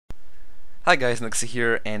Hi guys, Nexy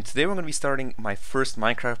here, and today we're going to be starting my first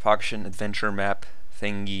Minecraft auction adventure map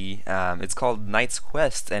thingy. It's called Knight's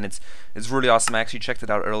Quest, and it's really awesome. I actually checked it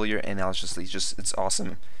out earlier, and I was just it's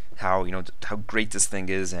awesome how how great this thing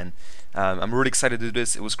is, and I'm really excited to do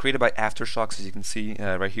this. It was created by Aftershocks, as you can see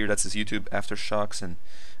right here. That's his YouTube, Aftershocks, and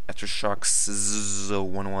Aftershocks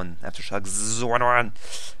 11, Aftershocks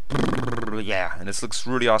 11. Yeah, and this looks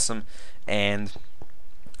really awesome, and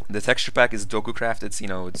the texture pack is DokuCraft. It's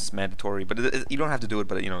it's mandatory, but you don't have to do it.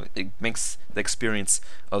 But it makes the experience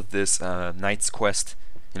of this Knight's Quest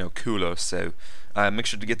cooler. So make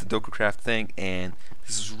sure to get the DokuCraft thing, and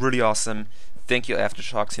this is really awesome. Thank you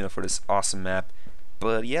Aftershocks for this awesome map.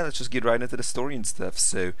 But yeah, let's just get right into the story and stuff.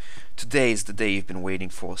 So today is the day you've been waiting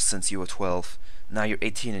for since you were 12. Now you're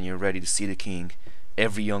 18 and you're ready to see the king.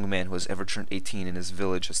 Every young man who has ever turned 18 in his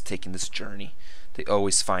village has taken this journey. They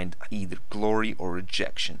always find either glory or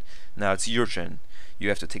rejection. Now it's your turn. You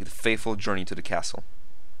have to take the fateful journey to the castle.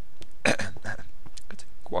 Good to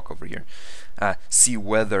walk over here. See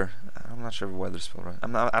whether I'm not sure if weather's spelled right.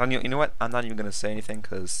 I don't. You know what? I'm not even gonna say anything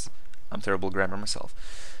because I'm terrible at grammar myself.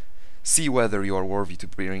 See whether you are worthy to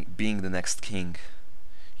being the next king.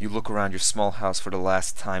 You look around your small house for the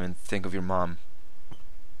last time and think of your mom.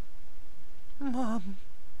 Mom,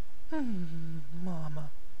 Mama,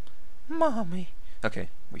 Mommy. Okay,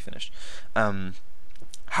 we finished.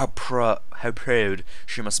 How proud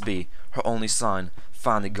she must be. Her only son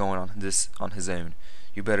finally going on his own.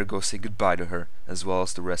 You better go say goodbye to her as well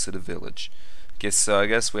as the rest of the village. I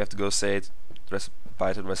guess we have to go say it,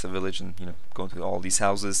 bye to the rest of the village, and go into all these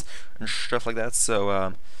houses and stuff like that.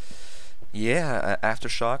 So yeah,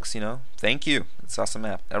 Aftershocks, thank you. It's an awesome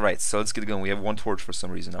map. Alright, so let's get going. We have one torch for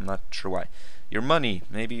some reason. I'm not sure why. Your money.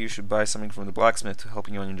 Maybe you should buy something from the blacksmith to help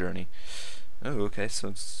you on your journey. Oh, okay, so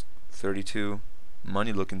it's 32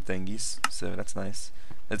 money looking thingies. So that's nice.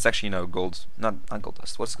 It's actually, gold. Not gold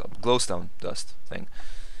dust. What's it called? Glowstone dust thing.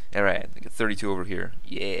 Alright, I get 32 over here.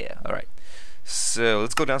 Yeah, alright. So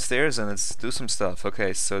let's go downstairs and let's do some stuff.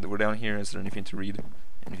 Okay, so we're down here. Is there anything to read?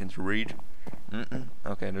 Anything to read?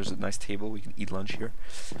 Okay, there's a nice table. We can eat lunch here.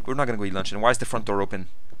 We're not gonna go eat lunch. And why is the front door open?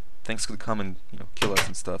 Things could come and kill us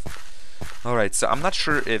and stuff. Alright, so I'm not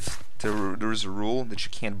sure if there is a rule that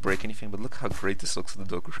you can't break anything, but look how great this looks with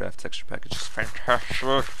the DokuCraft texture pack. It's just fantastic.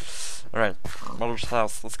 Alright, mother's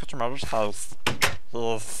house. Let's go to mother's house.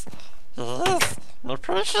 Yes. Yes. My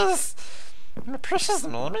precious. My precious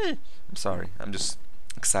mommy. I'm sorry. I'm just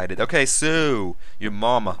excited. Okay, so your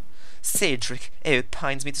mama. Cedric, it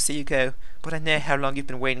pains me to see you go, but I know how long you've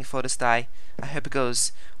been waiting for this day. I hope it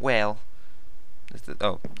goes well.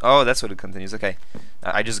 Oh, that's what it continues. Okay,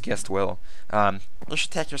 I just guessed well. You should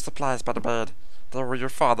take your supplies by the bed. They were your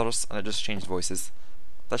father's, and I just changed voices.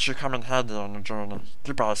 That should come in handy on your journey.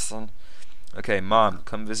 Goodbye, son. Okay, Mom,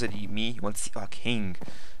 come visit me. You want to see our king?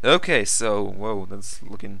 Okay, so whoa, that's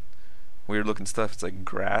looking weird looking stuff. It's like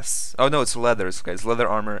grass. Oh no, it's leather. Okay, it's leather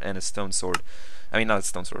armor and a stone sword. I mean, not a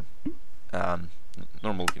stone sword.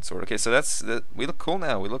 Normal looking sword. Okay, so we look cool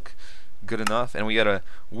now. We look good enough, and we got a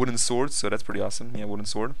wooden sword, so that's pretty awesome. Yeah, wooden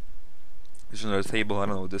sword. There's another table. I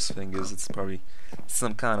don't know what this thing is. It's probably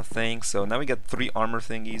some kind of thing. So now we got 3 armor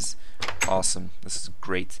thingies. Awesome. This is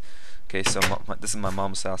great. Okay, so this is my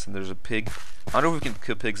mom's house, and there's a pig. I don't know if we can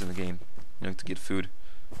kill pigs in the game, to get food.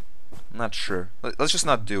 I'm not sure. Let's just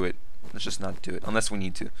not do it. Let's just not do it unless we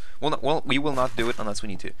need to. Well, we will not do it unless we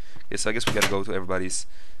need to. Okay, so I guess we gotta go to everybody's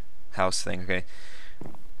house thing. Okay.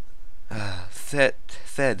 Thed,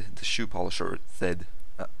 the shoe polisher. Thed,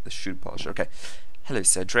 the shoe polisher. Okay. Hello,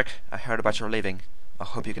 Cedric. I heard about your leaving. I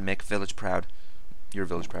hope you can make village proud. Your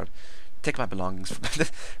village proud. Take my belongings.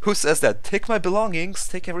 Who says that? Take my belongings.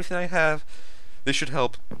 Take everything I have. This should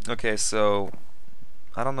help. Okay, so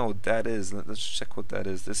I don't know what that is. Let's check what that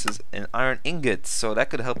is. This is an iron ingot, so that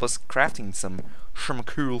could help us crafting some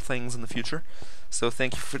cool things in the future. So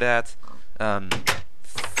thank you for that,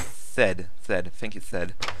 Thed. Thank you,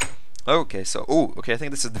 Thed. Okay, so okay, I think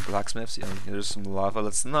this is the blacksmith's. There's some lava.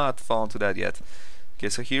 Let's not fall into that yet. Okay,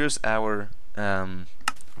 so here's our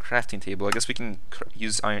crafting table. I guess we can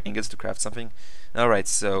use iron ingots to craft something. All right,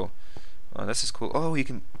 so this is cool. Oh, you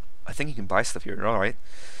can. I think you can buy stuff here. All right.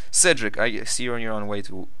 Cedric, I see you're on your own way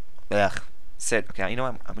to. Okay,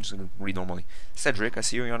 I'm just gonna read normally. Cedric, I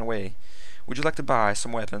see you're on your way. Would you like to buy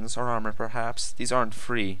some weapons or armor, perhaps? These aren't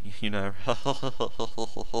free,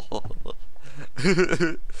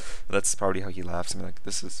 That's probably how he laughs. I mean, like,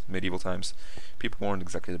 this is medieval times. People weren't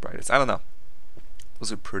exactly the brightest. I don't know.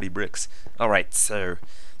 Those are pretty bricks. Alright, so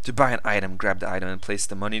to buy an item, grab the item and place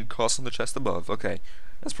the money it costs on the chest above. Okay.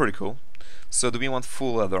 That's pretty cool. So do we want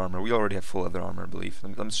full leather armor? We already have full leather armor, I believe.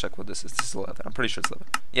 Let me check what this is. This is leather. I'm pretty sure it's leather.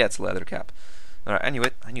 Yeah, it's a leather cap. Alright, I knew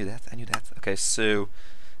it. I knew that. Okay, so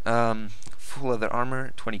full leather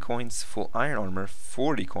armor, 20 coins. Full iron armor,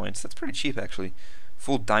 40 coins. That's pretty cheap, actually.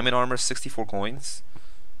 Full diamond armor, 64 coins.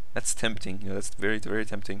 That's tempting. You know, that's very, very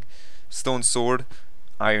tempting. Stone sword,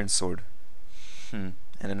 iron sword. And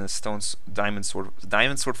then a diamond sword.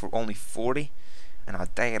 Diamond sword for only 40. And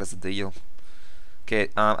that is a deal. Okay,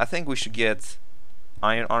 I think we should get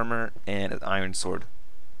iron armor and an iron sword.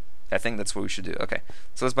 I think that's what we should do. Okay,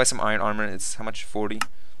 so let's buy some iron armor. It's how much? 40.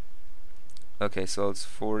 Okay, so it's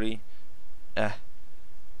 40.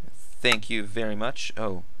 Thank you very much.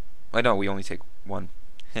 Oh, I know we only take one.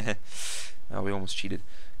 Oh, we almost cheated.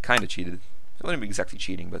 Kind of cheated. It wouldn't be exactly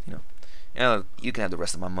cheating, but you know. Yeah, you can have the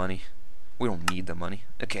rest of my money. We don't need the money.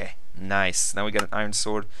 Okay, nice. Now we got an iron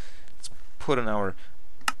sword. Let's put on our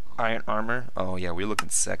iron armor. Oh yeah, we're looking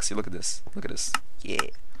sexy. Look at this. Look at this. Yeah.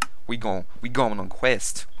 We going on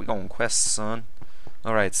quest. We going on quest, son.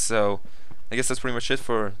 Alright, so I guess that's pretty much it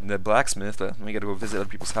for the blacksmith. We gotta go visit other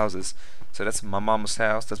people's houses. So that's my mama's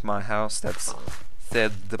house, that's my house, that's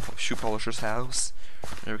Ted the shoe polisher's house.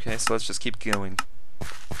 Okay, so let's just keep going.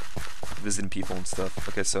 Visiting people and stuff.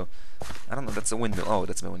 Okay, so I don't know, that's a windmill. Oh,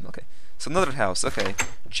 that's my windmill. Okay. So another house, okay.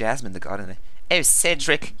 Jasmine the gardener. Oh,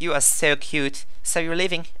 Cedric, you are so cute. So you're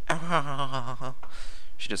leaving?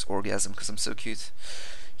 She just orgasmed because I'm so cute.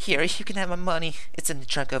 Here, you can have my money. It's in the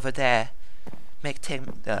trunk over there. Take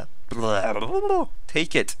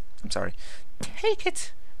it. I'm sorry. Take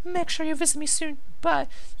it. Make sure you visit me soon. Bye.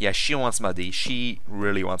 Yeah, she wants my D. She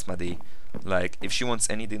really wants my D. Like, if she wants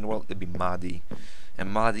anything in the world, it'd be my D.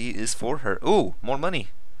 And my D is for her. Ooh, more money.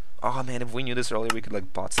 Oh man, if we knew this earlier, we could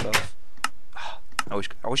like bought stuff. I wish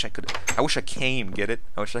I could. I wish I came. Get it?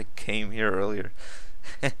 I wish I came here earlier.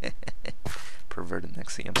 Perverted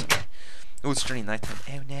Nexy. I'm sorry. Oh, it's turning nighttime.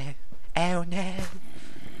 Oh no. Oh no.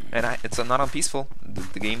 And it's not on peaceful.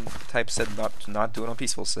 The game type said not do it on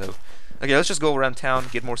peaceful. So, okay, let's just go around town,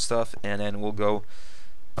 get more stuff, and then we'll go.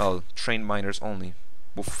 Oh, trained miners only.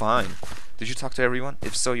 Well, fine. Did you talk to everyone?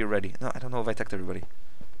 If so, you're ready. No, I don't know if I talked to everybody.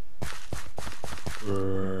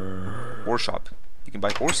 Ore shop. You can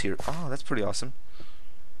buy ores here. Oh, that's pretty awesome.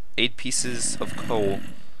 8 pieces of coal.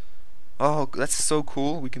 Oh, that's so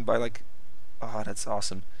cool. We can buy like. Oh, that's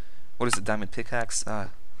awesome. What is it? Diamond pickaxe? How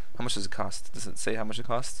much does it cost? Does it say how much it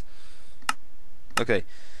costs? Okay.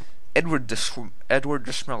 Edward the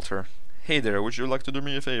smelter. Hey there, would you like to do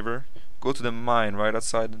me a favor? Go to the mine right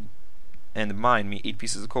outside and mine me 8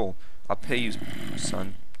 pieces of coal. I'll pay you,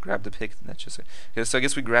 son. Grab the pick in the chest. Okay, so I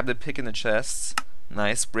guess we grab the pick in the chests.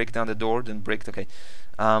 Nice. Break down the door, then break. Okay.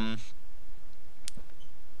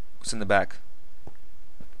 What's in the back?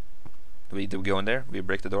 Do we go in there? Do we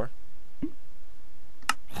break the door?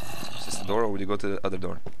 Is this the door, or would you go to the other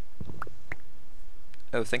door?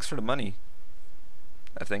 Oh, thanks for the money.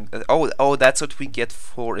 I think. Oh, that's what we get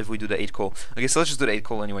for if we do the 8 coal. Okay, so let's just do the 8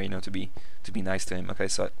 coal anyway, you know, to be nice to him. Okay,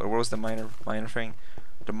 so where was the miner thing?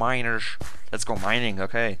 The miners. Let's go mining.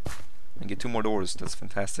 Okay, and get 2 more doors. That's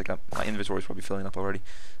fantastic. My inventory is probably filling up already.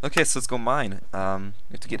 Okay, so let's go mine. We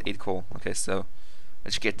have to get 8 coal. Okay, so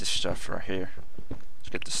let's get this stuff right here. Let's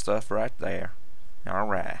get the stuff right there. All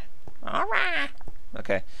right. All right.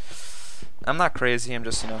 Okay. I'm not crazy. I'm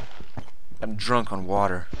just, you know, I'm drunk on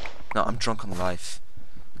water. No, I'm drunk on life.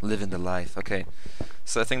 Living the life. Okay.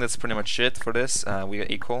 So I think that's pretty much it for this. We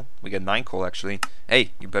got 8 coal. We got 9 coal actually.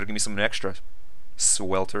 Hey, you better give me some extra.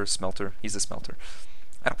 Smelter. He's a smelter.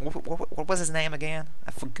 What was his name again?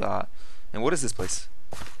 I forgot. And what is this place?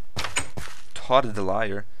 Todd the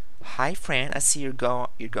liar. Hi friend, I see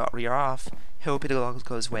you're off. Hope it all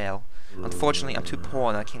goes well. Unfortunately, I'm too poor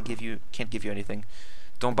and I can't give you anything.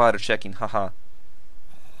 Don't bother checking, haha.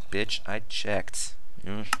 Bitch, I checked.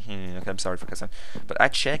 Okay, I'm sorry for cussing, but I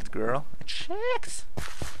checked, girl. I checked,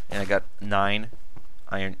 and I got 9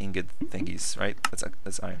 iron ingot thingies. Right?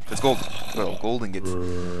 That's iron. That's gold. Well, gold ingot.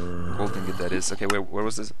 Gold ingot. That is. Okay, where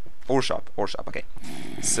was this? Ore shop. Ore shop. Okay.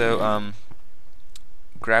 So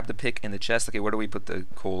grab the pick in the chest. Okay, where do we put the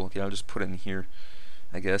coal? Okay, I'll just put it in here,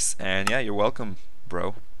 I guess. And yeah, you're welcome,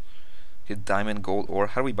 bro. Okay, diamond, gold, ore.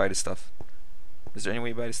 How do we buy this stuff? Is there any way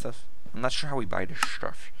you buy this stuff? I'm not sure how we buy this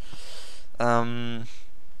stuff.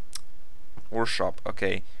 Ore shop.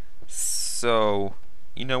 Okay, so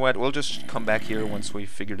you know what? We'll just come back here once we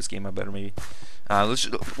figure this game out better. Maybe.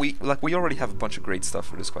 We already have a bunch of great stuff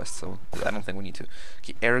for this quest, so I don't think we need to.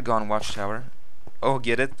 Okay, Aragon Watchtower. Oh,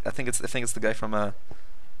 get it? I think it's the guy from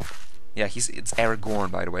yeah, it's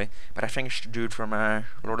Aragorn, by the way. But I think it's the dude from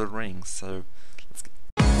Lord of the Rings. So